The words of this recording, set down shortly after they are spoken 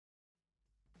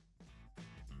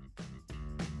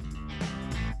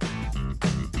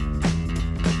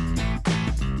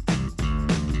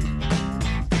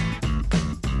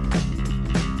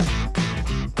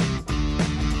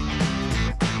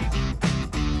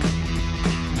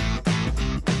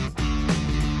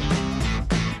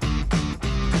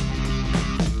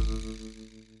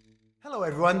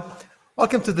everyone.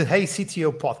 Welcome to the Hey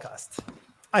CTO podcast.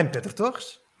 I'm Peter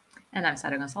Torres. And I'm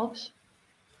Sara Gonçalves.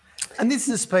 And this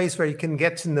is a space where you can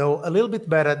get to know a little bit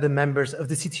better the members of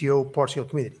the CTO Portugal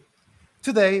community.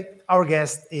 Today, our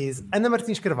guest is Ana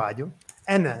Martins de Carvalho.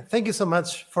 Ana, thank you so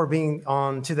much for being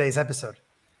on today's episode.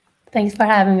 Thanks for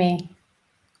having me.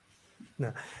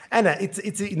 No. Ana, it's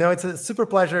a super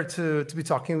pleasure to be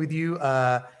talking with you.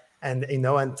 And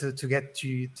to get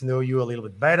to know you a little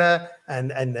bit better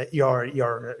and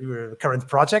your current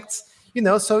projects.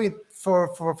 So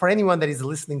for anyone that is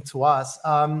listening to us,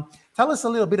 tell us a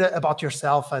little bit about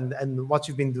yourself and what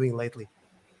you've been doing lately.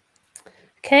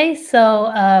 Okay, so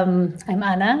I'm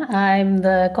Ana. I'm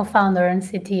the co-founder and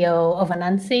CTO of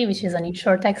Anansi, which is an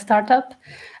insurtech startup.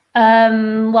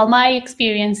 Well, my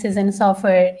experience is in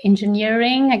software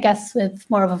engineering, I guess, with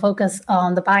more of a focus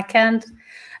on the back end.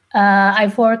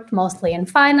 I've worked mostly in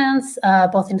finance,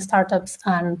 both in startups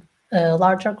and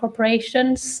larger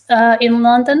corporations in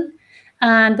London.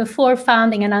 And before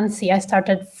founding Anansi, I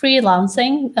started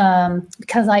freelancing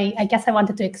because I guess I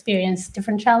wanted to experience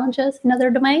different challenges in other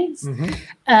domains,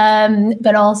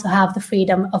 but also have the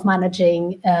freedom of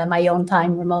managing my own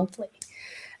time remotely.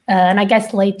 And I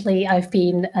guess lately I've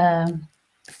been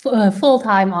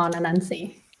full-time on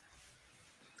Anansi.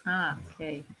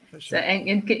 Okay. So,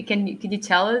 and can you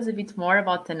tell us a bit more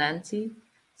about Anansi?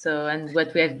 And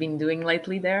what we have been doing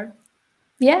lately there?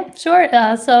 Yeah, sure.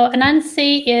 So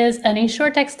Anansi is an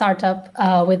insurtech startup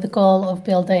with the goal of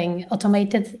building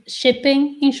automated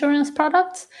shipping insurance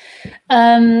products.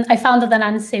 I founded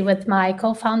Anansi with my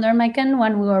co-founder Megan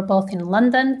when we were both in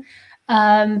London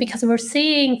because we were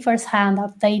seeing firsthand how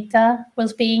data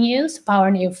was being used to power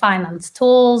new finance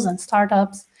tools and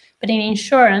startups. But in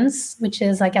insurance, which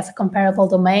is, I guess, a comparable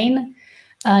domain,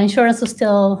 insurance was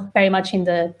still very much in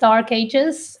the dark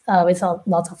ages with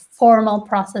lots of formal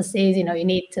processes. You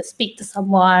need to speak to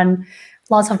someone,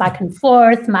 lots of back and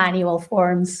forth, manual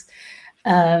forms.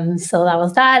 So that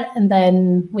was that. And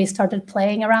then we started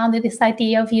playing around with this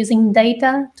idea of using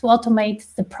data to automate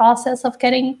the process of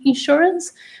getting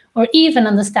insurance or even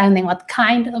understanding what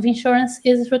kind of insurance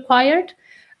is required.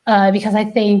 Because I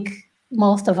think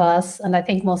most of us, and I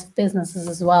think most businesses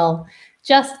as well,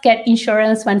 just get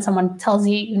insurance when someone tells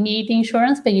you you need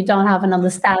insurance, but you don't have an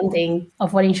understanding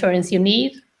of what insurance you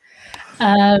need.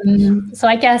 So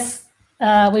I guess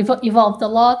we've evolved a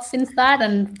lot since that,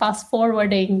 and fast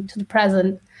forwarding to the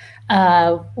present,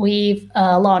 we've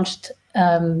launched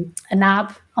an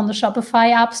app on the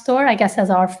Shopify App Store, I guess, as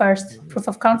our first proof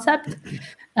of concept.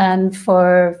 And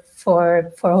for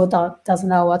who doesn't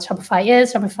know what Shopify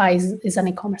is an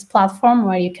e-commerce platform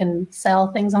where you can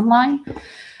sell things online.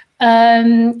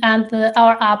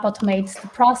 Our app automates the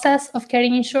process of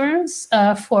getting insurance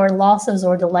for losses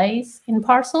or delays in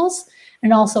parcels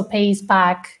and also pays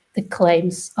back the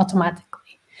claims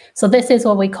automatically. So this is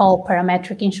what we call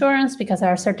parametric insurance because there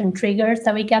are certain triggers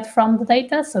that we get from the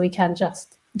data, so we can't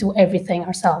just do everything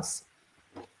ourselves.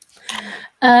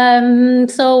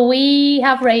 So we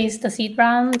have raised a seed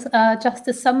round just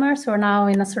this summer. So we're now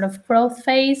in a sort of growth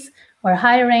phase. We're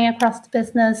hiring across the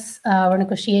business. We're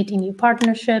negotiating new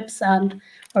partnerships and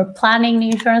we're planning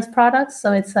new insurance products.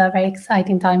 So it's a very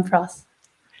exciting time for us.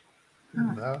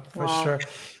 No, for sure.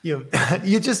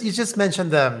 You just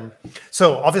mentioned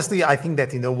so obviously I think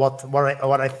that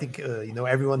what I think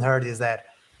everyone heard is that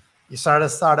you started a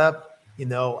startup.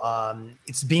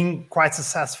 It's been quite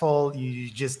successful.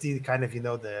 You just did kind of,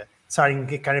 starting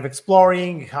kind of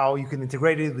exploring how you can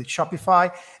integrate it with Shopify.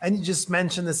 And you just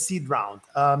mentioned the seed round.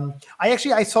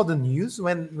 I saw the news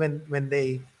when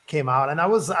they came out, and I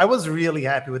was really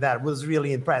happy with that. I was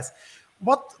really impressed.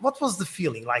 What was the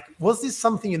feeling like? Was this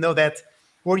something, that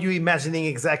were you imagining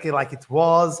exactly like it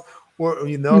was? Or,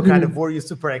 kind of, were you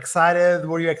super excited?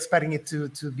 Were you expecting it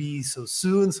to be so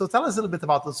soon? So tell us a little bit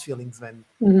about those feelings when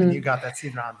you got that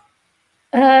seed round.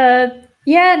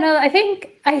 I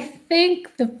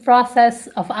think the process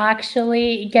of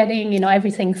actually getting,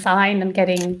 everything signed and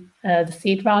getting the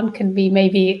seed round can be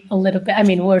maybe a little bit,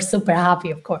 we're super happy,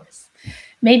 of course.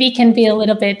 Maybe it can be a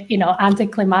little bit,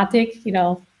 anticlimactic,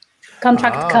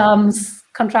 contract comes,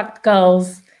 contract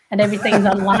goes, and everything's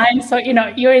online. So,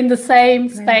 you're in the same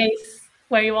space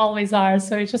where you always are.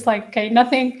 So it's just like, okay,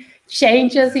 nothing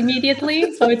changes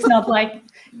immediately. So it's not like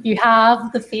you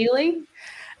have the feeling.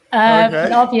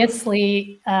 But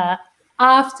obviously,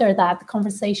 after that, the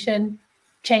conversation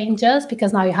changes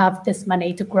because now you have this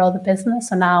money to grow the business.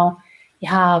 So now you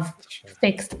have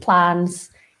fixed plans,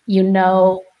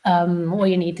 what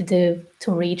you need to do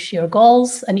to reach your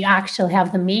goals, and you actually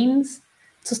have the means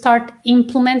to start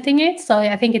implementing it. So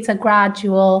I think it's a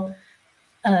gradual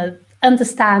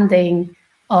understanding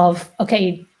of,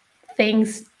 okay,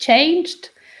 things changed.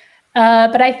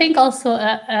 But I think also,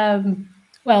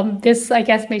 well, this I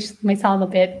guess may sound a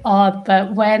bit odd,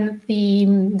 but when the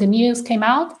news came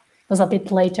out, it was a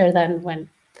bit later than when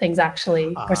things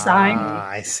actually were signed.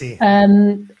 I see.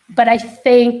 But I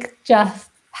think just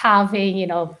having, you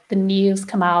know, the news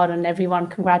come out and everyone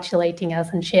congratulating us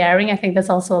and sharing, I think that's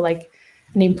also like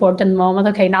an important moment.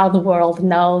 Okay, now the world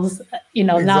knows, you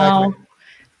know, Exactly.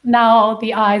 now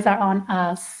the eyes are on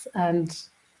us and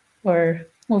we're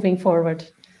moving forward.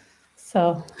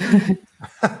 So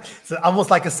So almost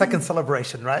like a second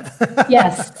celebration, right?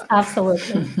 yes,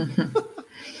 absolutely.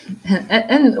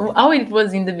 And how it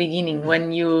was in the beginning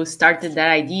when you started that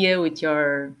idea with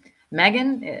your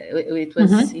Megan, it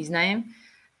was his name.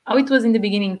 How it was in the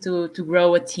beginning to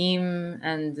grow a team,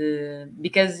 and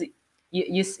because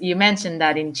you mentioned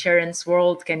that insurance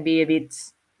world can be a bit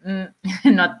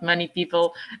not many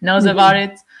people knows about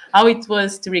it. How it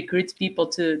was to recruit people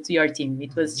to your team?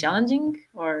 It was challenging,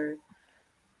 or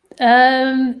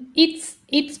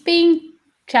It's been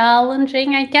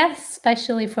challenging, I guess,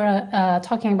 especially for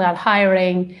talking about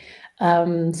hiring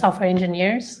software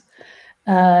engineers.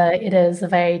 It is a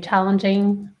very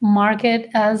challenging market,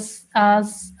 as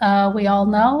we all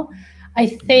know. I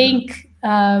think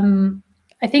one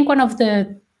of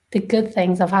the good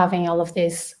things of having all of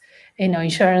this, you know,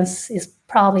 insurance is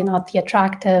probably not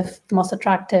the most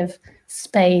attractive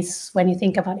space when you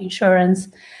think about insurance.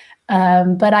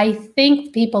 But I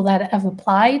think people that have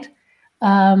applied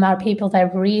are people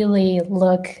that really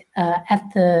look at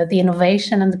the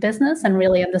innovation and the business and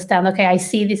really understand, okay, I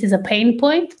see this is a pain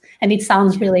point and it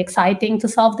sounds really exciting to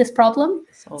solve this problem.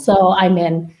 So I'm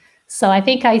in. So I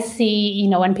think I see, you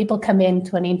know, when people come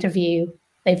into an interview,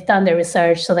 they've done their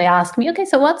research. So they ask me, okay,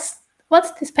 so what's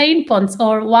this pain points,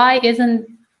 or why isn't,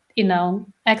 you know,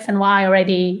 X and Y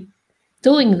already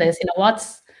doing this? You know, what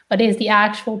is the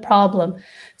actual problem?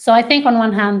 So I think on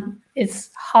one hand, it's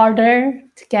harder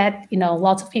to get, you know,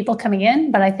 lots of people coming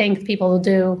in, but I think people who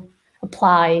do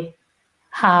apply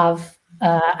have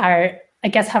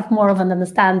more of an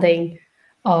understanding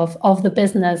of the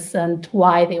business and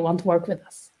why they want to work with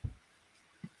us.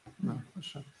 No, for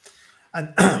sure.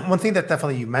 And one thing that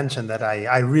definitely you mentioned that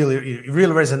I really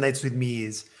resonates with me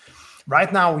is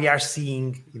right now we are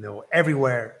seeing, you know,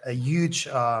 everywhere a huge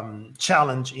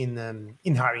challenge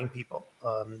in hiring people.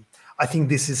 I think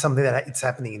this is something that it's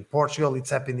happening in Portugal,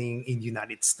 it's happening in the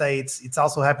United States, it's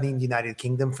also happening in the United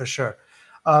Kingdom for sure.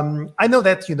 I know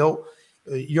that, you know,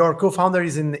 your co-founder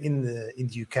is in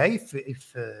the UK,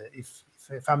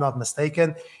 if I'm not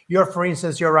mistaken. For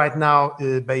instance, you're right now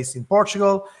based in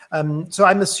Portugal. So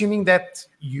I'm assuming that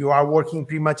you are working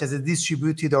pretty much as a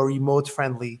distributed or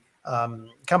remote-friendly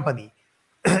company.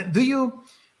 Do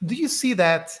you see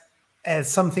that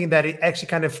as something that it actually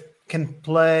kind of can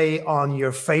play on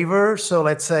your favor? So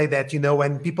let's say that, you know,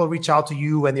 when people reach out to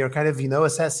you and you're kind of, you know,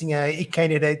 assessing a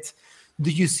candidate, do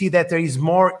you see that there is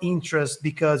more interest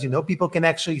because, you know, people can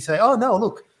actually say, oh no,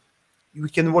 look, we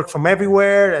can work from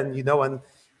everywhere, and you know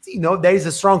there is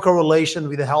a strong correlation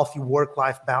with a healthy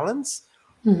work-life balance?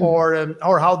 Or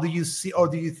how do you see, or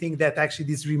do you think that actually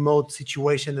this remote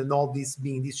situation and all this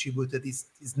being distributed is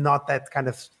not that kind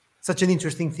of such an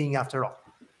interesting thing after all?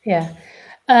 Yeah.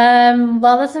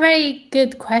 Well, that's a very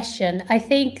good question. I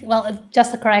think, well,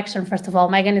 just a correction, first of all,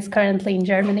 Megan is currently in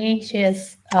Germany. She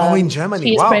is in Germany.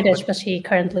 She is wow. British, but she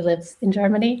currently lives in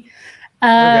Germany.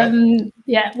 Okay.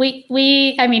 Yeah,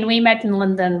 we met in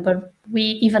London, but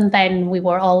even then we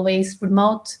were always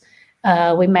remote.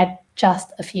 We met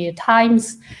just a few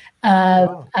times,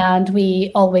 and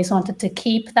we always wanted to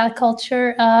keep that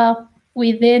culture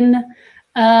within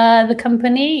the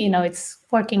company. You know, it's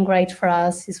working great for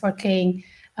us. It's working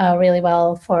really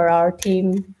well for our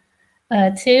team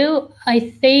too. I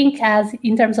think, as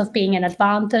in terms of being an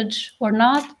advantage or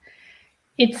not,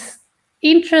 it's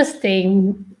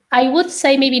interesting. I would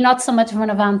say maybe not so much of an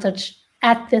advantage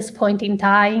at this point in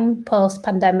time,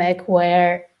 post-pandemic,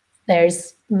 where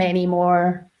there's many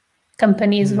more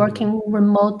companies working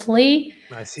remotely.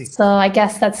 I see. So I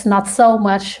guess that's not so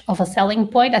much of a selling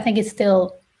point. I think it's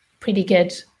still pretty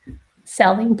good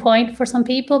selling point for some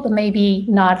people, but maybe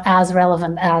not as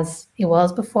relevant as it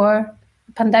was before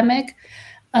the pandemic,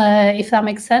 if that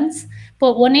makes sense.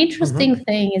 But one interesting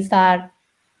thing is that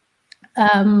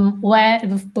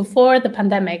before the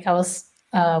pandemic, I was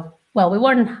we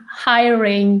weren't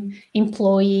hiring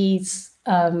employees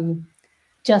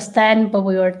just then, but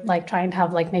we were like trying to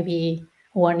have like maybe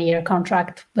a 1-year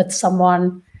contract with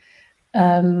someone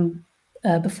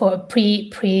before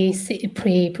pre-seed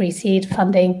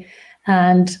funding.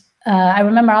 And I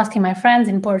remember asking my friends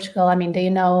in Portugal, I mean, do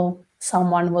you know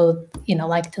someone would,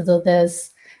 like to do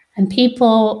this. And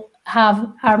people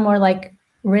are more like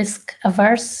risk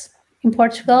averse in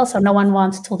Portugal. So no one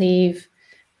wants to leave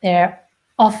their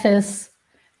office,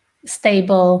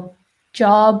 stable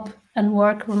job and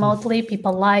work remotely.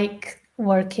 People like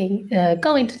working,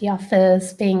 going to the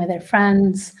office, being with their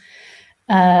friends,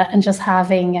 and just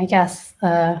having, I guess,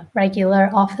 a regular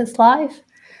office life.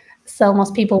 So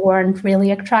most people weren't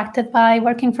really attracted by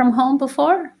working from home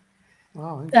before.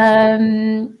 Oh,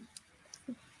 interesting.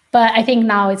 But I think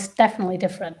now it's definitely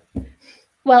different.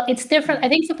 Well, it's different. I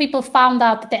think some people found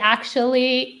out that they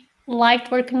actually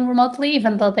liked working remotely,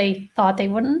 even though they thought they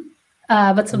wouldn't.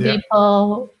 But some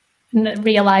people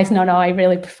realized, no, I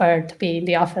really prefer to be in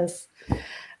the office.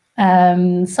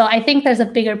 So I think there's a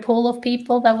bigger pool of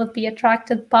people that would be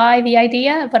attracted by the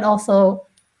idea, but also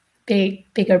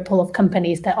bigger pool of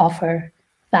companies that offer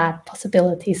that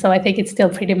possibility. So I think it's still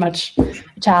pretty much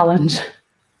a challenge.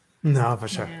 No, for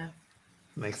sure. Yeah.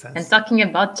 Makes sense. And talking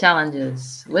about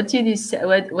challenges, what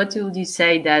would you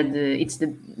say that it's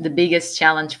the biggest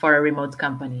challenge for a remote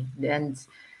company? And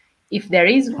if there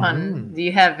is one, do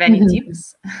you have any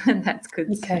tips? That's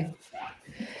good. Okay.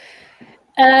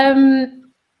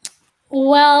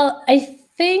 Well, I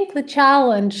think the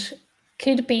challenge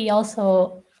could be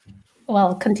also,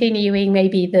 continuing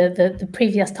maybe the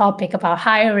previous topic about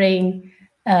hiring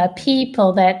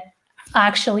people that are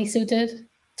actually suited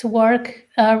to work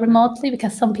remotely,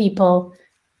 because some people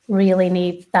really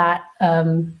need that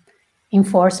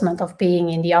enforcement of being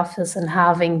in the office and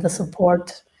having the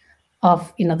support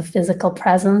of, the physical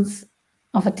presence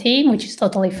of a team, which is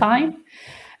totally fine.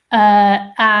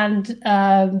 And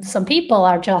some people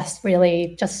are just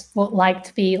would like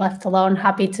to be left alone,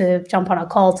 happy to jump on a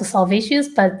call to solve issues,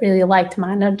 but really like to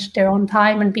manage their own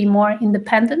time and be more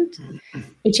independent,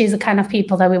 which is the kind of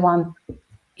people that we want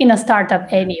in a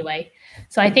startup anyway.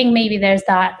 So I think maybe there's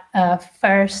that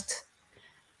first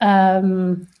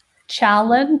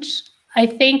challenge. I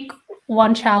think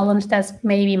one challenge that's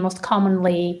maybe most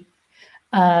commonly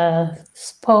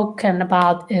spoken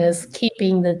about is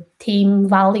keeping the team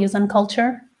values and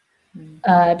culture,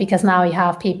 because now you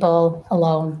have people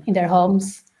alone in their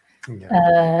homes,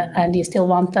 and you still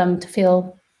want them to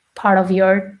feel part of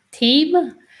your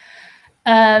team.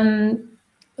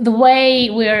 The way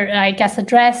we're, I guess,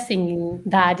 addressing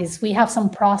that is we have some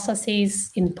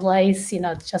processes in place,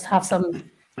 to just have some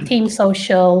team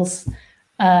socials.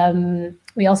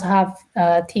 We also have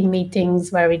team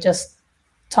meetings where we just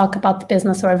talk about the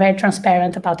business. We're very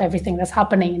transparent about everything that's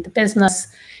happening in the business,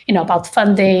 about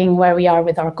funding, where we are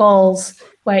with our goals,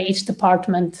 what each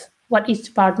department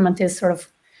is sort of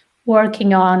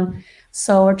working on.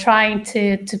 So we're trying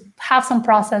to have some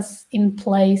process in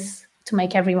place to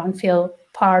make everyone feel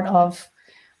part of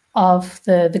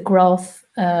the growth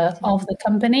of the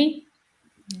company.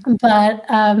 But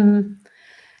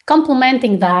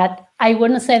complementing that, I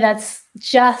wouldn't say that's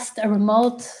just a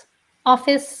remote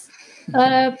office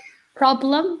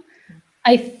problem.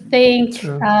 I think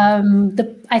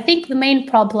the main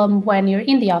problem when you're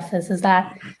in the office is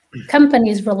that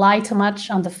companies rely too much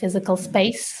on the physical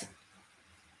space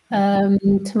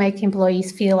to make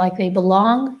employees feel like they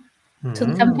belong to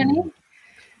the company.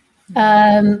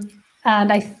 And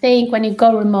I think when you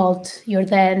go remote, you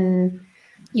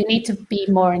need to be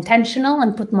more intentional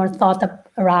and put more thought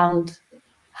around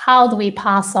how do we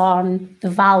pass on the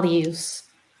values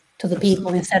to the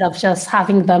people instead of just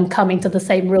having them come into the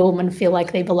same room and feel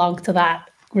like they belong to that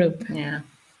group. Yeah.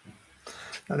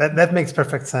 That makes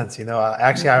perfect sense.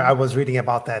 Actually, I was reading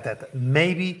about that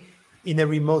maybe in a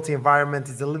remote environment,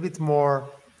 it's a little bit more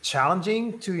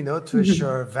challenging to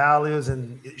assure values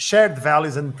and shared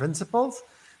values and principles.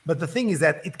 But the thing is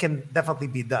that it can definitely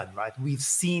be done, right? We've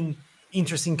seen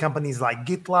interesting companies like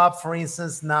GitLab, for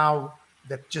instance, now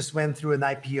that just went through an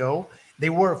IPO. They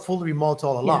were full remote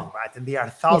all along, right? And there are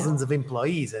thousands of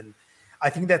employees. And I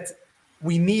think that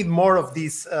we need more of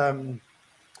these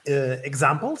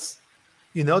examples,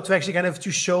 to actually kind of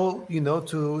to show,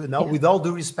 with all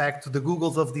due respect to the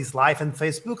Googles of this life and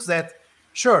Facebooks, that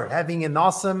sure, having an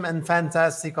awesome and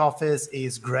fantastic office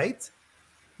is great,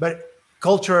 but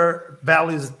culture,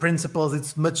 values, principles,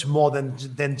 it's much more than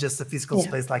just a physical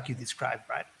space like you described,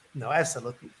 right? No,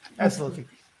 absolutely.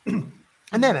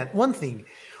 And then one thing,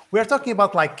 we are talking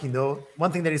about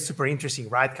one thing that is super interesting,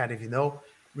 right? Kind of,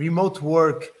 remote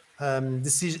work,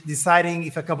 deciding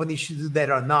if a company should do that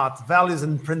or not, values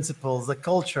and principles, the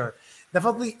culture,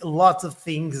 definitely lots of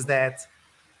things that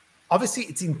obviously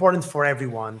it's important for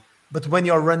everyone. But when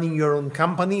you're running your own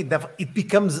company, it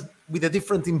becomes with a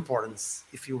different importance,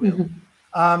 if you will.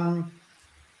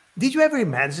 Did you ever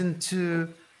imagine to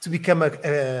to become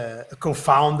a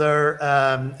co-founder,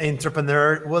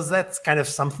 entrepreneur? Was that kind of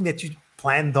something that you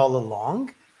planned all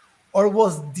along? Or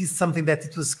was this something that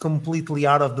it was completely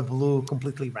out of the blue,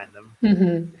 completely random?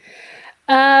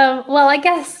 Well, I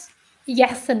guess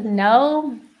yes and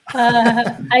no.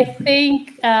 I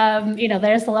think,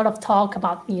 there's a lot of talk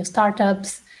about new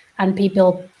startups and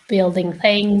people building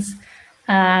things.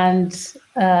 And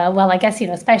I guess,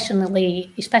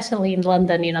 especially in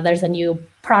London, there's a new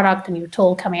product, a new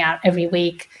tool coming out every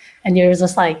week. And you're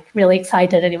just like really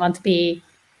excited and you want to be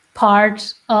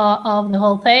part of the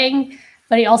whole thing.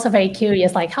 But you're also very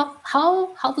curious, like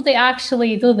how do they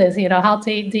actually do this? How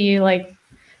do you like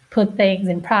put things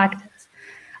in practice?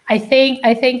 I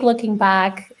think looking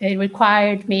back, it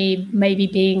required me maybe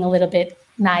being a little bit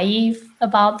naive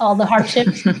about all the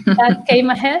hardships that came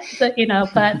ahead. But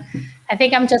I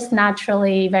think I'm just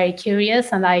naturally very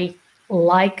curious and I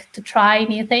like to try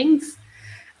new things.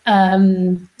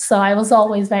 So I was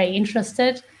always very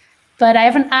interested, but I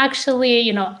haven't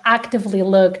actually, actively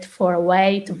looked for a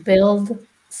way to build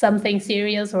something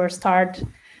serious or start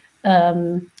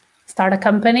a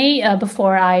company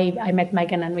before I met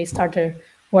Megan and we started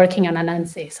working on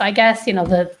Anansi. So I guess,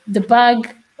 the bug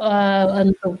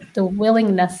and the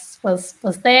willingness was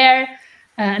there.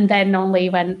 And then only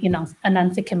when,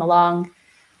 Anansi came along,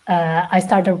 I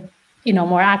started,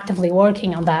 more actively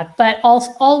working on that, but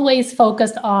also always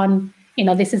focused on,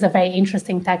 this is a very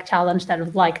interesting tech challenge that I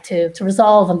would like to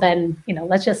resolve. And then,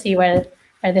 let's just see where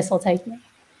this will take me.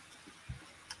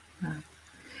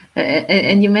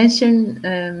 And you mentioned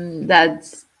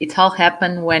that it all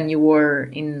happened when you were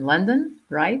in London,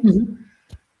 right? Mm-hmm.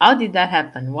 How did that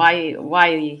happen? Why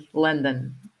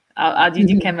London? How did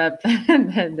you come up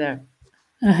there?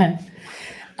 Uh-huh.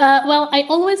 Well, I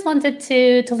always wanted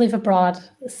to live abroad.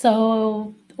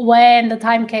 So when the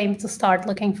time came to start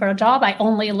looking for a job, I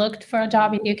only looked for a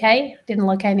job in UK, didn't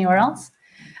look anywhere else.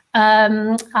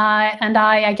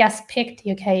 I guess picked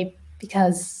UK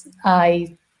because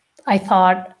I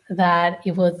thought that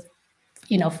it would,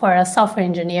 for a software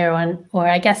engineer or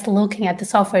I guess looking at the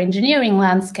software engineering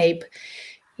landscape,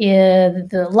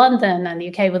 the London and the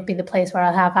UK would be the place where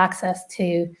I'll have access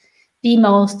to the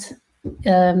most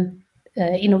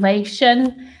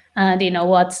innovation and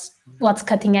what's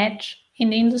cutting edge in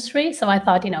the industry. So I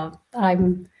thought,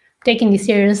 I'm taking this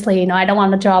seriously. I don't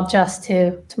want a job just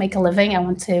to make a living. I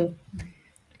want to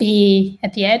be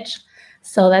at the edge.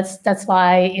 So that's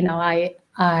why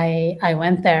I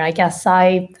went there. I guess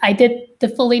I did the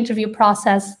full interview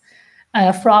process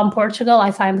from Portugal.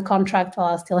 I signed the contract while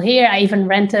I was still here. I even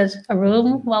rented a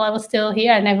room while I was still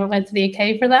here. I never went to the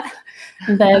UK for that.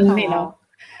 And then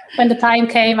when the time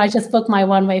came, I just booked my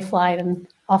one-way flight and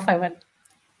off I went.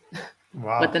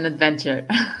 Wow. What an adventure.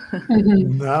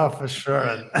 No, for sure.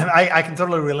 And I can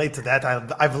totally relate to that.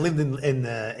 I've lived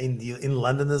in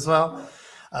London as well.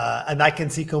 And I can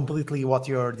see completely what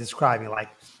you're describing. Like,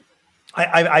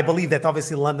 I believe that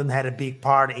obviously London had a big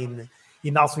part in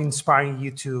also inspiring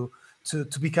you to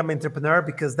become an entrepreneur,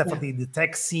 because definitely the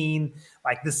tech scene,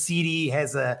 like the city,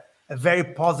 has a very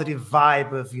positive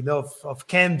vibe of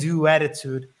can-do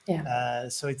attitude. Yeah.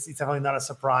 So it's definitely not a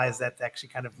surprise that actually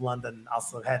kind of London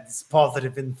also had this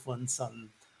positive influence on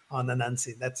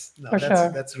Anansi. That's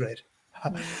great.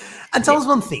 And tell us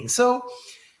one thing. So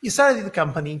you started the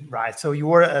company, right? So you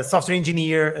were a software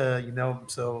engineer,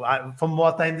 so from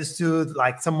what I understood,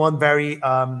 like someone very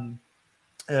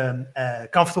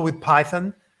comfortable with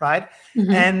Python, right?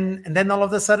 Mm-hmm. And then all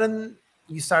of a sudden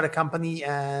you start a company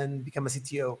and become a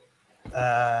CTO.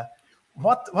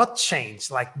 What changed?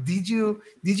 Like, did you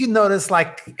notice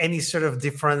like any sort of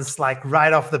difference, like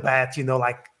right off the bat,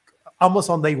 like almost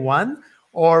on day one,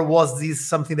 or was this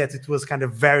something that it was kind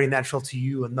of very natural to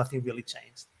you and nothing really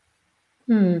changed?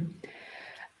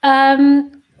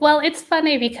 Well, it's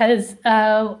funny because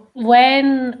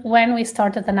when we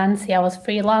started Anansi, I was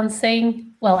freelancing.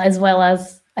 Well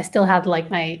as I still had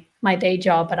like my day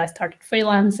job, but I started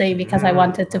freelancing because I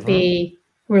wanted to be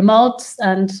remote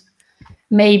and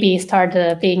maybe start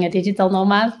being a digital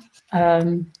nomad.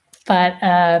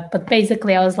 But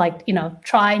basically I was like,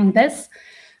 trying this.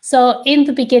 So in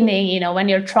the beginning, when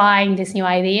you're trying this new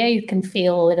idea, you can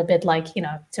feel a little bit like,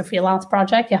 it's a freelance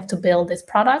project. You have to build this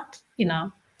product,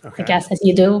 I guess as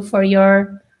you do for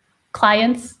your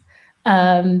clients.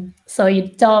 So you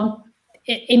don't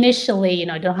initially,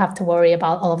 don't have to worry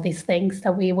about all of these things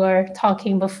that we were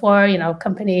talking before,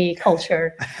 company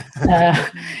culture.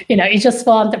 You just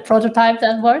want a prototype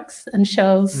that works and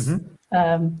shows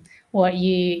what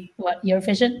your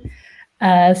vision.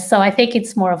 So I think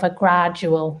it's more of a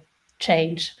gradual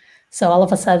change. So all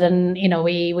of a sudden,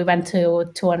 we went to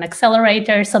an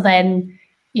accelerator. So then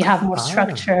you have more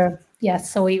structure.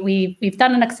 Yes, so we've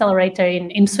done an accelerator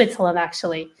in Switzerland,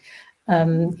 actually,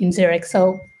 in Zurich.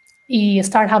 So you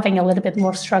start having a little bit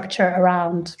more structure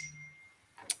around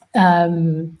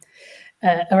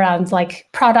like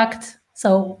product.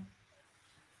 So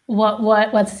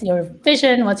what's your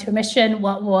vision? What's your mission?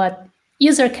 What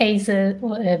user cases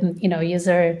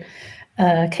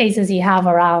cases you have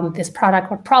around this product?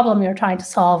 What problem you're trying to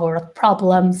solve, or what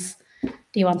problems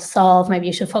do you want to solve? Maybe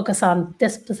you should focus on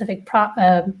this specific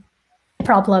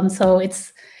problem. So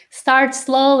it's starts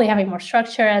slowly having more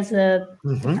structure as the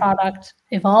product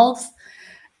evolves.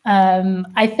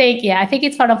 I think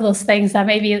it's one of those things that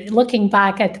maybe looking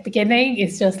back at the beginning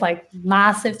is just like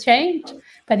massive change,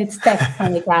 but it's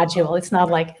definitely gradual. It's not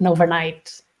like an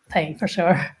overnight thing, for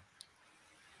sure.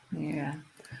 Yeah,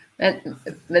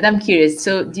 but I'm curious.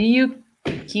 So do you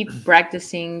keep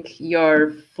practicing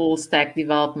your full stack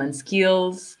development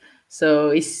skills?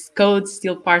 So is code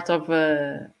still part of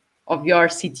your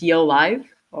CTO life,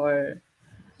 or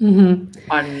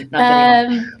not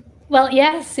anymore? Well,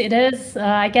 yes, it is.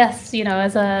 I guess,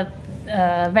 as a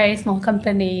very small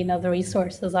company, the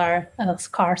resources are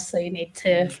scarce, so you need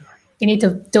to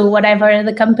do whatever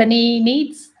the company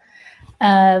needs.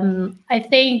 I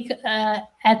think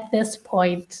at this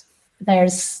point,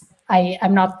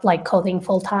 I'm not like coding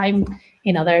full time.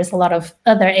 There's a lot of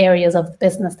other areas of the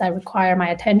business that require my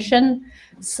attention.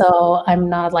 So I'm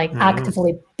not like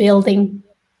actively building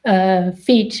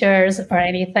features or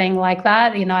anything like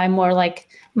that. I'm more like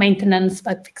maintenance,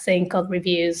 bug fixing, code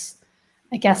reviews.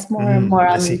 I guess more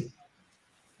on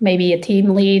maybe a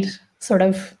team lead sort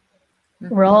of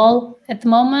role at the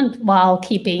moment, while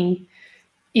keeping,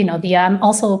 I'm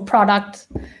also product.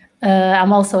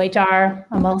 I'm also HR.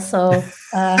 I'm also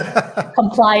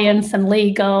compliance and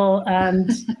legal,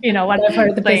 and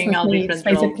whatever the business needs,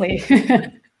 basically.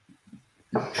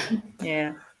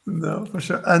 Yeah. No, for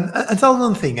sure. And tell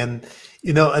one thing, and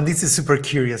this is super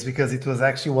curious, because it was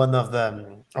actually one of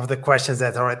the questions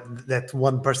that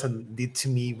one person did to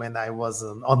me when I was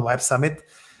on Web Summit.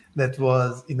 That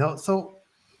was,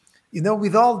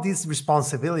 with all these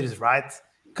responsibilities, right?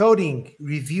 Coding,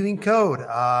 reviewing code,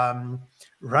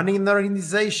 running an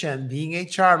organization, being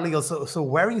HR, legal, so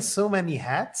wearing so many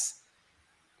hats.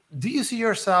 Do you see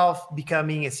yourself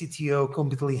becoming a CTO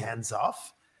completely hands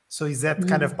off? So is that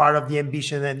kind of part of the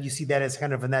ambition, and you see that as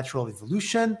kind of a natural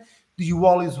evolution? Do you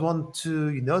always want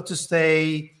to, to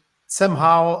stay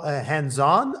somehow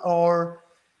hands-on, or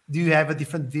do you have a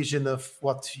different vision of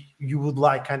what you would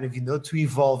like kind of, to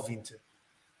evolve into?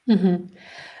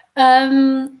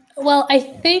 Well, I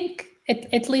think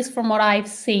at least from what I've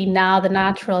seen now, the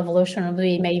natural evolution would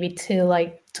be maybe to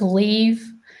leave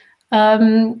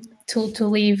the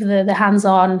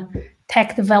hands-on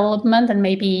tech development, and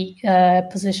maybe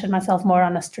position myself more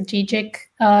on a strategic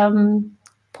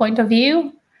point of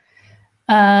view.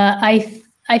 I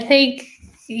think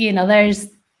there's,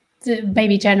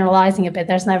 maybe generalizing a bit,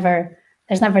 there's never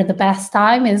the best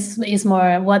time. Is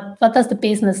more what does the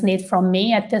business need from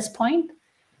me at this point,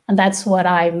 and that's what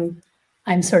I'm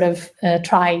sort of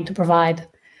trying to provide.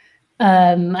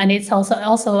 And it's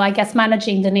also I guess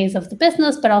managing the needs of the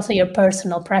business, but also your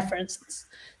personal preferences.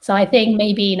 So I think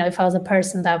maybe, if I was a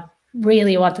person that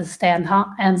really wanted to stay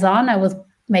hands-on, I would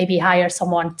maybe hire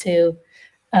someone to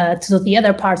do the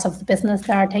other parts of the business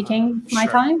that are taking my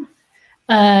time.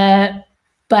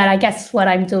 But I guess what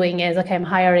I'm doing is, I'm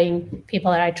hiring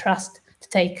people that I trust to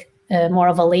take more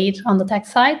of a lead on the tech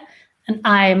side, and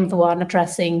I'm the one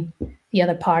addressing the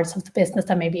other parts of the business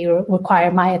that maybe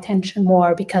require my attention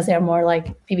more, because they're more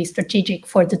like maybe strategic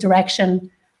for the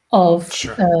direction of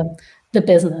the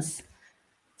business.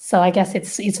 So I guess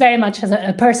it's very much as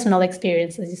a personal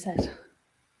experience, as you said.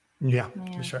 Yeah,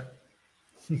 for sure.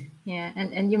 Yeah,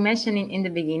 and you mentioned in the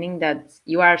beginning that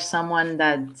you are someone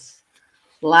that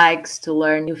likes to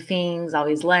learn new things,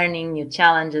 always learning new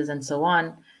challenges and so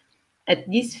on. At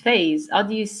this phase, how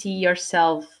do you see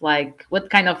yourself? Like,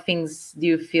 what kind of things do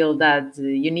you feel that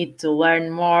you need to learn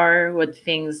more? What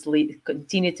things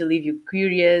continue to leave you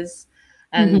curious?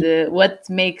 And what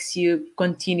makes you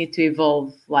continue to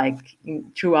evolve,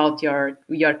 throughout your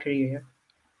career?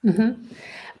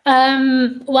 Well,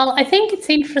 I think it's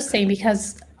interesting,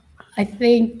 because I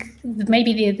think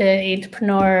maybe the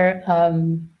entrepreneur,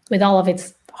 with all of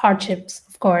its hardships,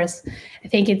 of course, I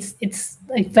think it's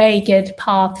a very good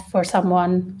path for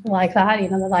someone like that,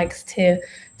 that likes to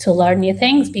learn new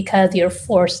things, because you're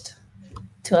forced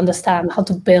to understand how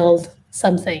to build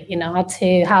something, how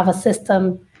to have a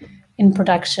system in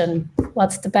production,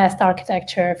 what's the best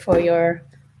architecture for your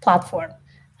platform.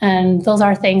 And those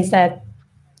are things that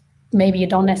maybe you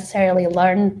don't necessarily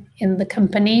learn in the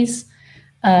companies.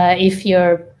 if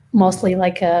you're mostly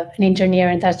like an engineer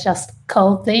and that's just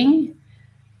coding,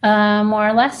 more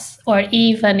or less, or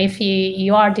even if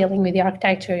you are dealing with the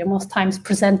architecture, you're most times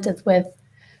presented with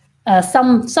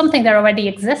something that already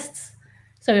exists.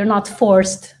 So you're not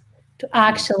forced to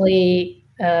actually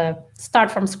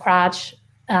start from scratch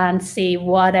and see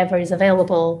whatever is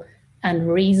available and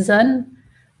reason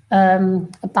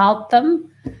about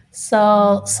them.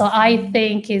 So I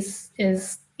think is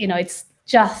it's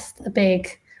just a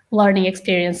big learning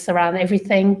experience around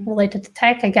everything related to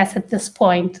tech. I guess at this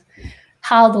point,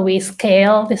 how do we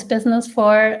scale this business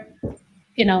for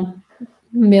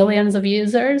millions of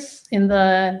users in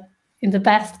the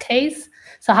best case?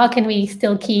 So how can we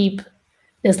still keep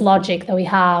this logic that we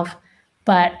have,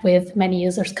 but with many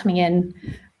users coming in,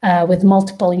 with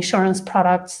multiple insurance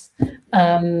products?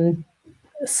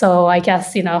 So I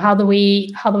guess how do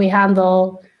we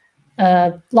handle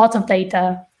lots of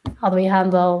data? How do we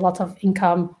handle lots of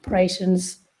income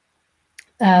operations?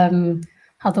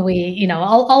 How do we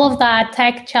all of that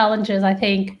tech challenges, I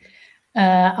think,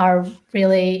 are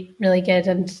really, really good,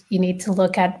 and you need to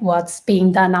look at what's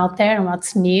being done out there and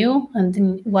what's new,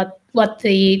 and what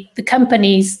the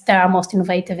companies that are most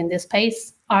innovative in this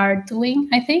space are doing,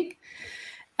 I think.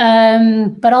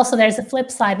 But also there's a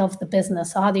flip side of the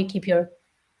business. So how do you keep your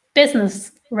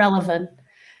business relevant?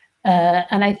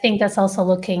 And I think that's also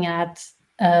looking at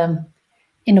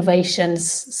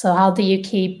innovations. So how do you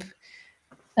keep,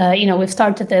 we've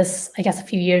started this, I guess, a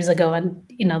few years ago, and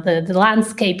the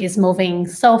landscape is moving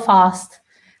so fast,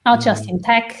 not just in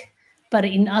tech, but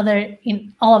in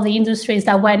all of the industries,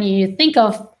 that when you think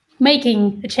of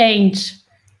making a change,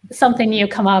 something new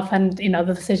come up, and the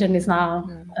decision is now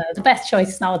the best choice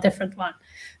is now a different one.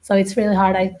 So it's really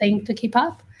hard, I think, to keep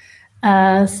up.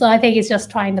 So I think it's just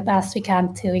trying the best we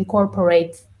can to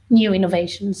incorporate new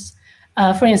innovations.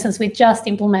 For instance, we just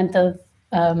implemented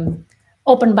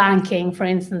open banking, for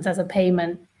instance, as a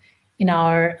payment in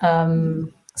our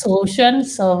solution.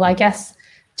 So I guess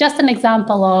just an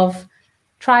example of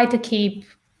try to keep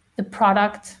the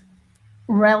product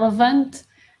relevant,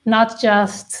 not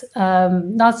just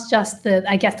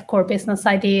the core business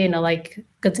idea, like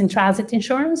goods in transit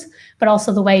insurance, but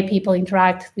also the way people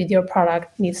interact with your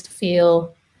product needs to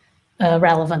feel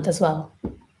relevant as well.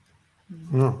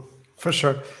 For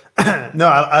sure. No,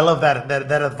 I love that.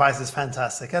 That advice is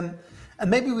fantastic. And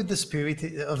maybe with the spirit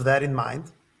of that in mind.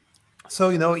 So,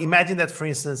 imagine that, for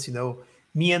instance,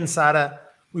 me and Sarah,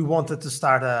 we wanted to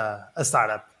start a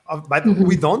startup. But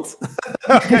we don't.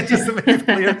 Okay, just to make it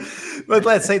clear. But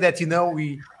let's say that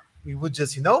we would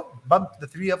just bump the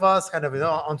three of us kind of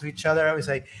onto each other, and we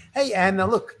say, hey, Anna,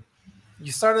 look,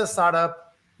 you started a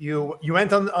startup, you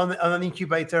went on an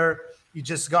incubator, you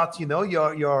just got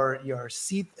your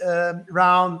seed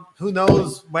round. Who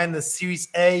knows when the Series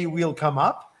A will come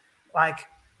up? Like,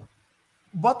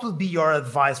 what would be your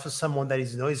advice for someone that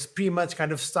is pretty much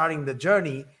kind of starting the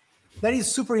journey? That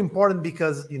is super important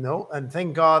because, and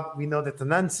thank God we know that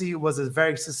Anansi was a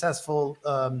very successful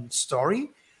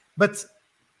story. But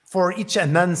for each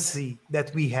Anansi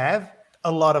that we have,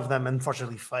 a lot of them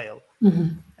unfortunately fail.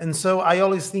 Mm-hmm. And so I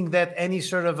always think that any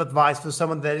sort of advice for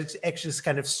someone that is actually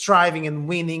kind of striving and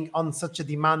winning on such a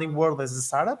demanding world as the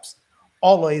startups,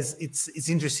 always it's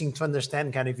interesting to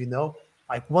understand kind of,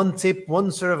 like one tip, one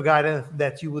sort of guidance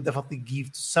that you would definitely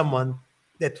give to someone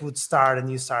that would start a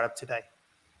new startup today.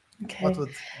 Okay. What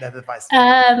would that advice be?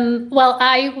 Well,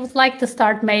 I would like to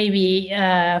start maybe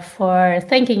for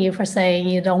thanking you for saying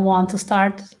you don't want to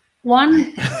start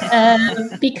one,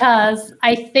 because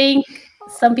I think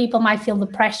some people might feel the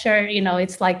pressure,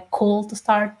 it's like cool to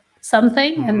start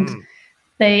something. Mm-hmm.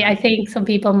 And I think some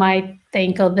people might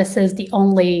think, oh, this is the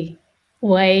only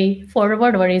way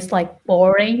forward, or it's like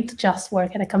boring to just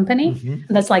work at a company. Mm-hmm.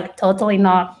 And that's like totally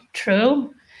not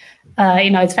true.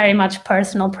 It's very much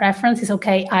personal preference. It's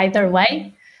okay either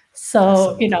way.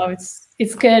 So,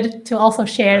 it's good to also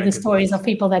share very the stories of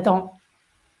people that don't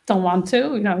want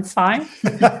to, it's fine.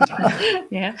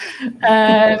 Yeah.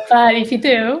 But if you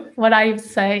do, what I would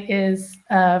say is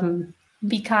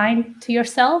be kind to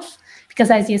yourself,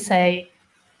 because as you say,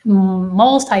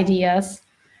 most ideas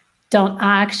don't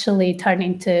actually turn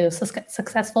into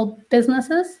successful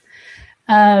businesses.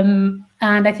 And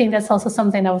I think that's also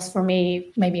something that was for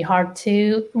me maybe hard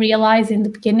to realize in the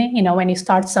beginning. When you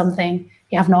start something,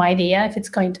 you have no idea if it's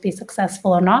going to be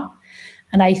successful or not.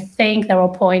 And I think there were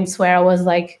points where I was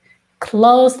like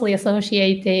closely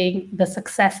associating the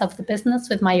success of the business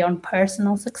with my own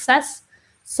personal success.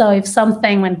 So if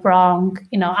something went wrong,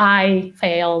 I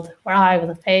failed or I was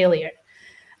a failure.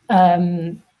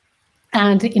 And,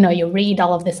 you read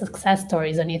all of the success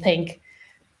stories and you think,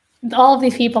 all of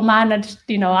these people managed,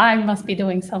 I must be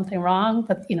doing something wrong,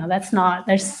 but that's not.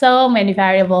 There's so many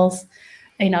variables.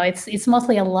 It's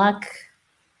mostly a luck.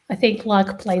 I think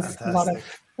luck plays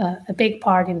a big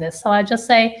part in this. So I just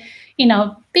say,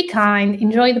 be kind,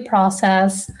 enjoy the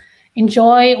process,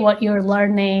 enjoy what you're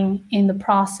learning in the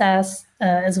process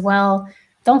as well.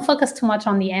 Don't focus too much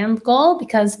on the end goal,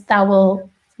 because that will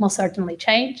most certainly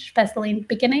change, especially in the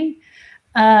beginning.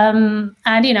 And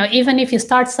even if you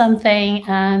start something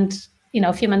and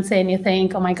a few months in you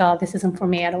think, oh my God, this isn't for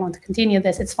me, I don't want to continue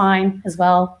this, it's fine as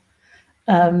well.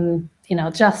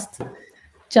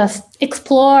 Just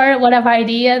explore whatever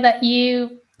idea that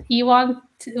you want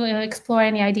to explore,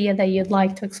 any idea that you'd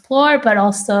like to explore, but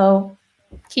also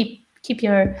keep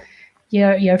your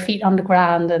feet on the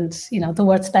ground and do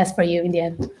what's best for you in the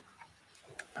end.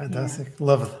 Fantastic.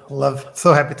 Yeah. Love.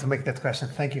 So happy to make that question.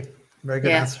 Thank you. Very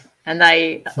good answer. And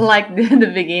I like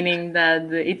the beginning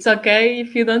that it's okay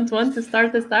if you don't want to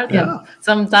start a startup. Yeah.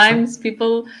 Sometimes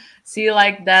people see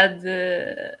like that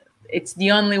it's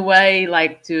the only way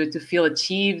like to feel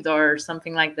achieved or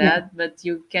something like that, but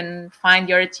you can find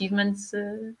your achievements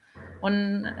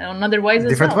on other ways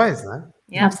different as well. ways, huh?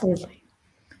 Yeah, absolutely.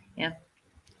 Yeah.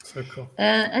 So cool.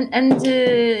 And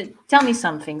tell me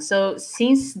something. So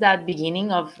since that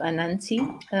beginning of Anansi,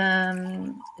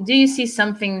 do you see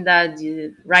something that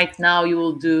right now you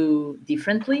will do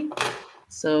differently?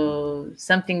 So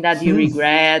something that you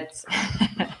regret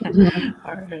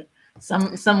or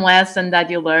some lesson that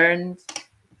you learned?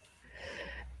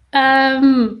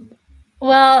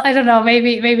 Well, I don't know,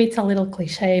 maybe it's a little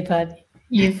cliche, but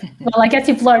I guess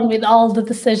you've learned with all the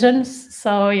decisions.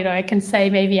 So, I can say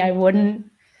maybe I wouldn't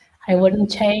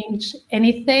change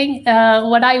anything.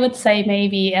 What I would say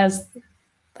maybe as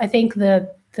I think the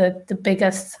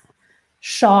biggest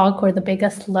shock or the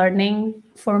biggest learning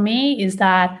for me is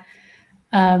that,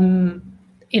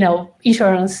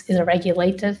 insurance is a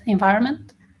regulated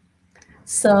environment.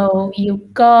 So you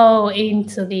go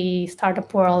into the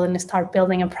startup world and you start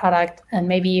building a product, and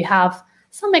maybe you have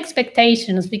some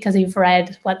expectations because you've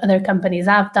read what other companies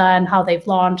have done, how they've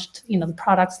launched, the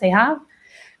products they have.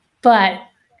 But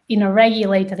in a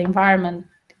regulated environment,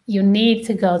 you need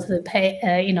to go to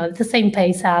the same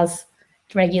pace as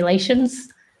regulations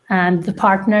and the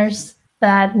partners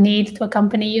that need to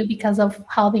accompany you because of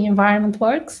how the environment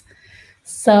works.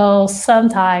 So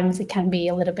sometimes it can be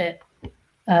a little bit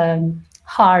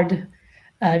hard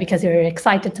because you're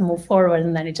excited to move forward,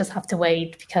 and then you just have to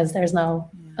wait because there's no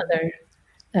other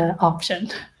option.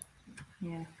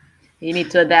 Yeah. You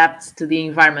need to adapt to the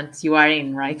environment you are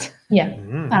in, right? Yeah,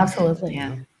 absolutely.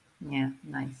 Yeah,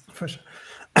 nice. For sure.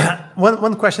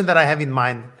 One question that I have in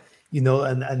mind,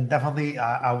 and definitely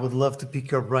I would love to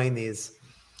pick your brain is,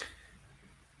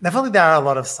 definitely there are a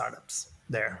lot of startups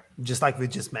there, just like we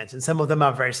just mentioned. Some of them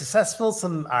are very successful,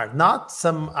 some are not,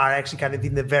 some are actually kind of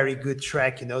in a very good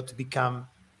track, to become,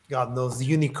 God knows, the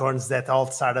unicorns that all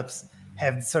startups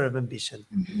have this sort of ambition.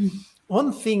 Mm-hmm.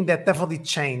 One thing that definitely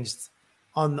changed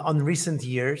on recent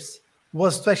years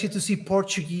was to actually to see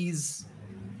Portuguese,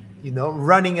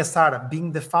 running a startup,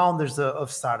 being the founders of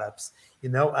startups,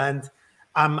 and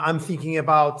I'm thinking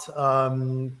about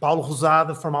Paulo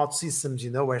Rosado from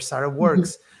OutSystems, where startup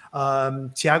works,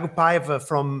 Tiago Paiva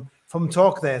from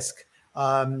Talkdesk.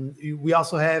 We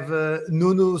also have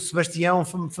Nuno Sebastião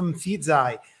from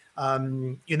Feedzai.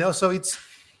 So it's,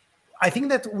 I think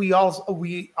that we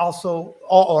also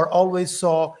always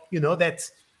saw,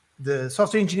 that the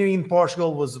software engineering in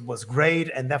Portugal was great,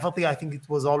 and definitely I think it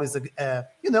was always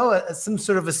some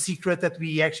sort of a secret that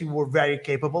we actually were very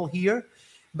capable here.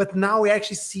 But now we're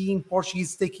actually seeing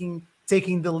Portuguese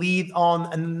taking the lead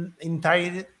on an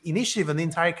entire initiative, an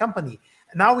entire company.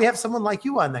 And now we have someone like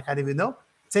you, Ana, kind of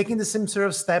taking the same sort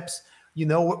of steps.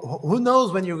 Who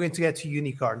knows when you're going to get to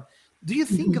unicorn? Do you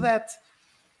think that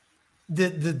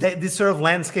this sort of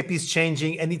landscape is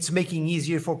changing and it's making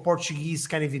easier for Portuguese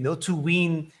kind of to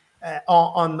win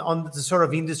on the sort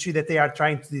of industry that they are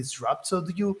trying to disrupt? So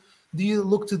do you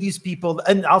look to these people,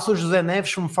 and also José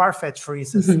Neves from Farfetch, for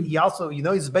instance, he also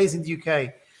is based in the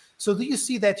UK. So do you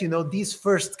see that these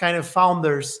first kind of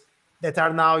founders that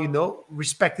are now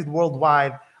respected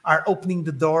worldwide are opening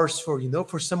the doors for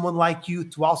for someone like you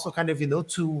to also kind of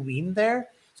to win there?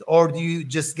 Or do you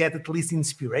just get at least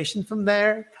inspiration from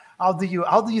there? How do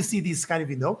you see these kind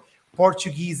of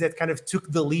Portuguese that kind of took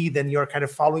the lead and you're kind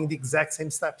of following the exact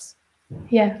same steps?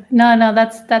 Yeah, no,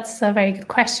 that's a very good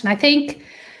question. I think,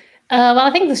 I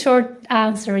think the short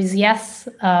answer is yes.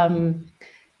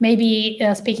 Maybe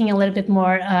speaking a little bit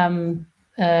more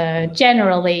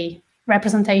generally,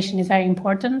 representation is very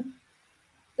important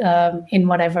in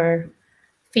whatever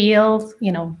field.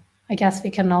 I guess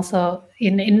we can also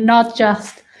in not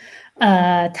just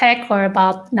tech or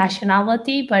about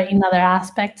nationality, but in other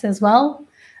aspects as well.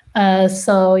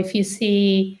 So if you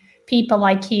see people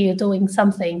like you doing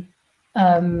something,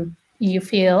 you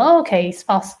feel, oh, okay, it's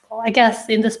possible. I guess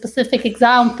in the specific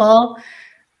example,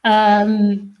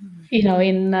 in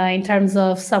terms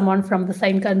of someone from the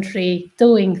same country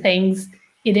doing things,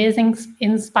 it is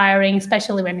inspiring,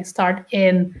 especially when you start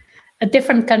in a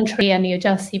different country and you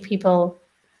just see people.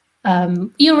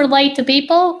 You relate to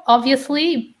people,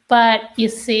 obviously, but you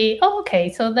see, oh,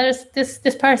 okay, so there's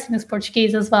this person is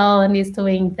Portuguese as well, and he's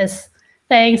doing this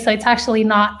thing. So it's actually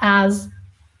not as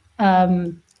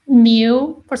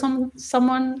new for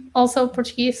someone also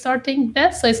Portuguese starting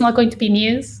this. So it's not going to be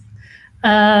news.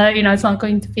 It's not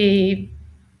going to be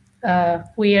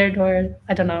weird, or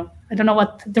I don't know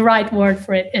what the right word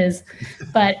for it is,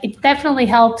 but it definitely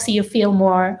helps you feel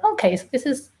more, okay, so this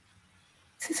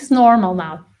is normal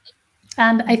now.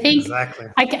 And I think exactly.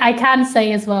 I can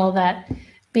say as well that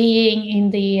being in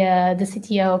the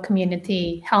CTO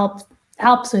community helps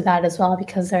with that as well,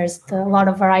 because there's a lot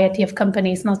of variety of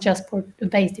companies, not just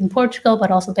based in Portugal, but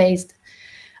also based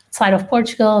outside of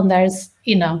Portugal. And there's,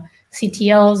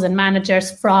 CTOs and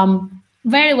managers from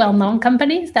very well-known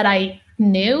companies that I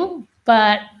knew,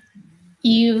 but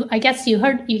I guess you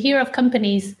hear of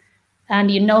companies and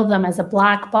you know them as a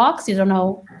black box. You don't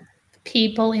know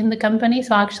people in the company.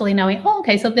 So actually knowing, oh,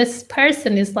 okay, so this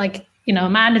person is like, a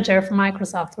manager for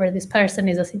Microsoft, where this person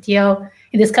is a CTO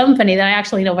in this company that I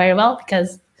actually know very well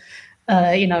because,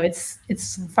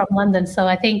 it's from London. So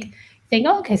I think,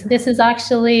 oh, okay, so this is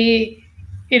actually,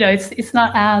 it's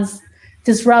not as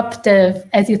disruptive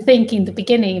as you think in the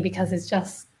beginning, because it's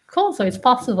just cool. So it's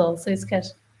possible. So it's good.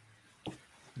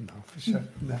 No, for sure.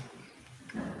 No.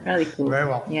 Really cool. Very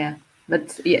well. Yeah.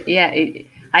 But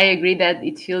I agree that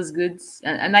it feels good,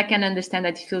 and I can understand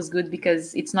that it feels good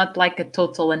because it's not like a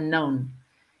total unknown.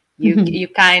 You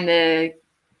kind of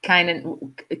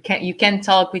you can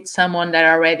talk with someone that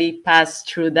already passed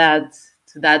through that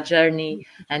journey,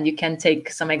 and you can take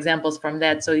some examples from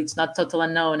that. So it's not total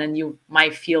unknown, and you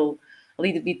might feel a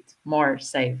little bit more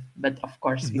safe, but of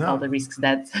course with all the risks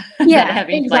that that have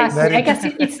in place. I guess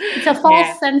it's a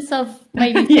false sense of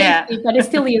maybe safety, but it's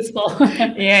still useful.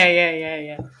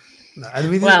 Yeah. No, and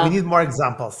we need more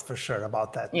examples for sure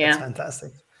about that. Yeah. That's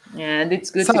fantastic. Yeah, and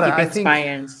it's good Sarah, to keep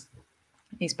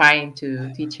inspiring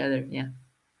to each other. Yeah.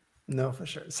 No, for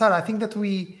sure. Sarah, I think that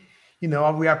we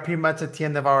are pretty much at the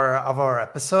end of our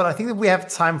episode. I think that we have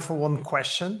time for one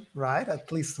question, right?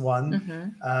 At least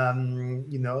one.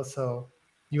 Mm-hmm. So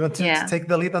you want to take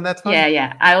the lead on that one?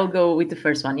 Yeah. I'll go with the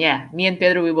first one. Yeah. Me and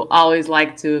Pedro, we will always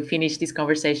like to finish this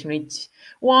conversation with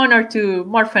one or two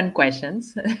more fun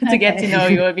questions to get to know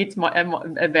you a bit more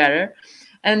better.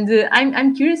 And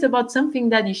I'm curious about something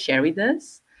that you share with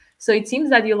us. So it seems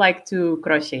that you like to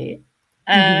crochet.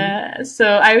 So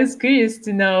I was curious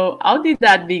to know, how did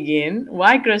that begin?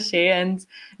 Why crochet? And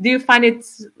do you find it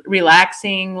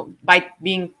relaxing by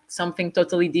being something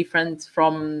totally different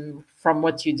from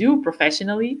what you do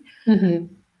professionally?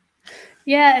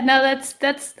 Yeah, no,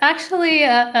 that's actually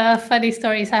a funny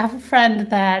story. So I have a friend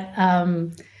that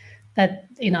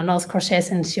knows crochet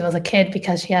since she was a kid,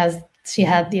 because she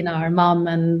had her mom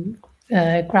and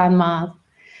grandma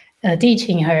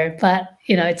teaching her, but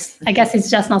I guess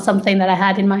it's just not something that I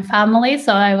had in my family.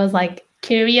 So I was like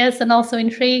curious and also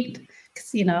intrigued,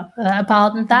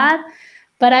 about that.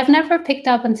 But I've never picked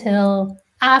up until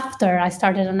after I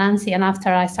started Anansi and after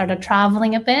I started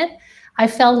traveling a bit. I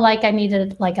felt like I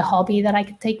needed like a hobby that I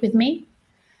could take with me,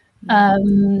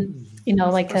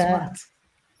 like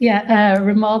a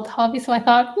remote hobby. So I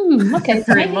thought, okay,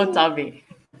 so remote hobby.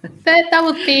 That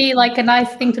would be like a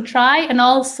nice thing to try. And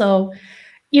also,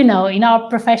 in our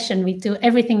profession, we do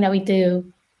everything that we do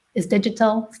is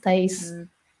digital, stays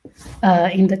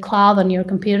in the cloud on your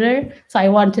computer. So I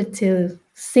wanted to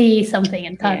see something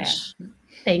and touch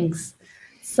things.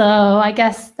 So I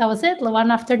guess that was it. One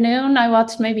afternoon, I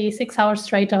watched maybe 6 hours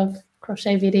straight of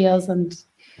crochet videos, and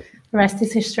the rest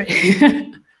is history.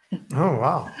 Oh,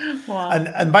 wow.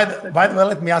 And by the way,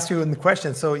 let me ask you a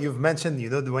question. So you've mentioned,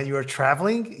 when you were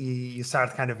traveling, you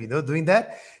started kind of, doing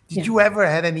that. Did you ever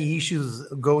had any issues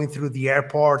going through the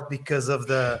airport because of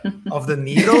the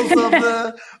needles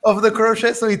of the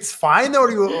crochet? So it's fine, or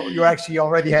you actually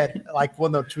already had like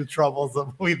one or two troubles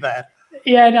with that?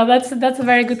 Yeah, no, that's a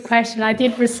very good question. I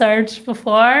did research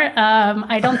before.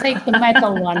 I don't take the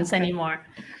metal ones anymore.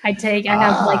 I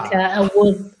have like a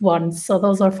wood one, so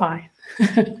those are fine.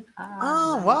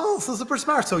 Oh, wow, so super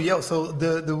smart. So so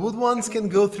the wood ones can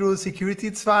go through security,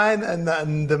 it's fine, and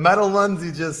the metal ones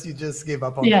you just give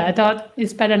up on. Yeah, I thought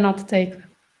it's better not to take them.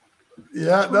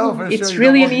 Yeah, no, for It's sure.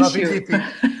 really an nothing issue. hippie.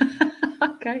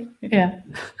 Okay. Yeah.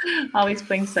 Always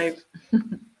playing safe.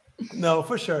 No,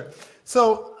 for sure.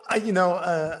 So,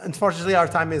 unfortunately, our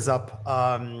time is up.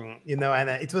 And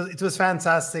it was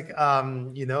fantastic.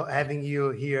 Having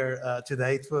you here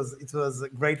today. It was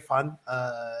great fun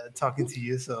talking to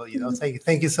you. So,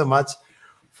 thank you so much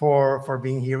for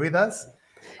being here with us.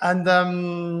 And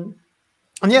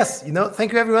yes,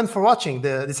 thank you everyone for watching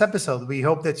this episode. We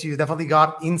hope that you definitely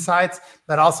got insights,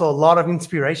 but also a lot of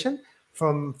inspiration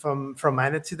from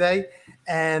Ana today.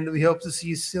 And we hope to see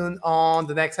you soon on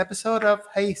the next episode of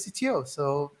Hey CTO.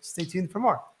 So stay tuned for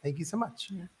more. Thank you so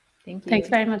much. Thank you. Thanks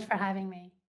very much for having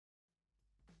me.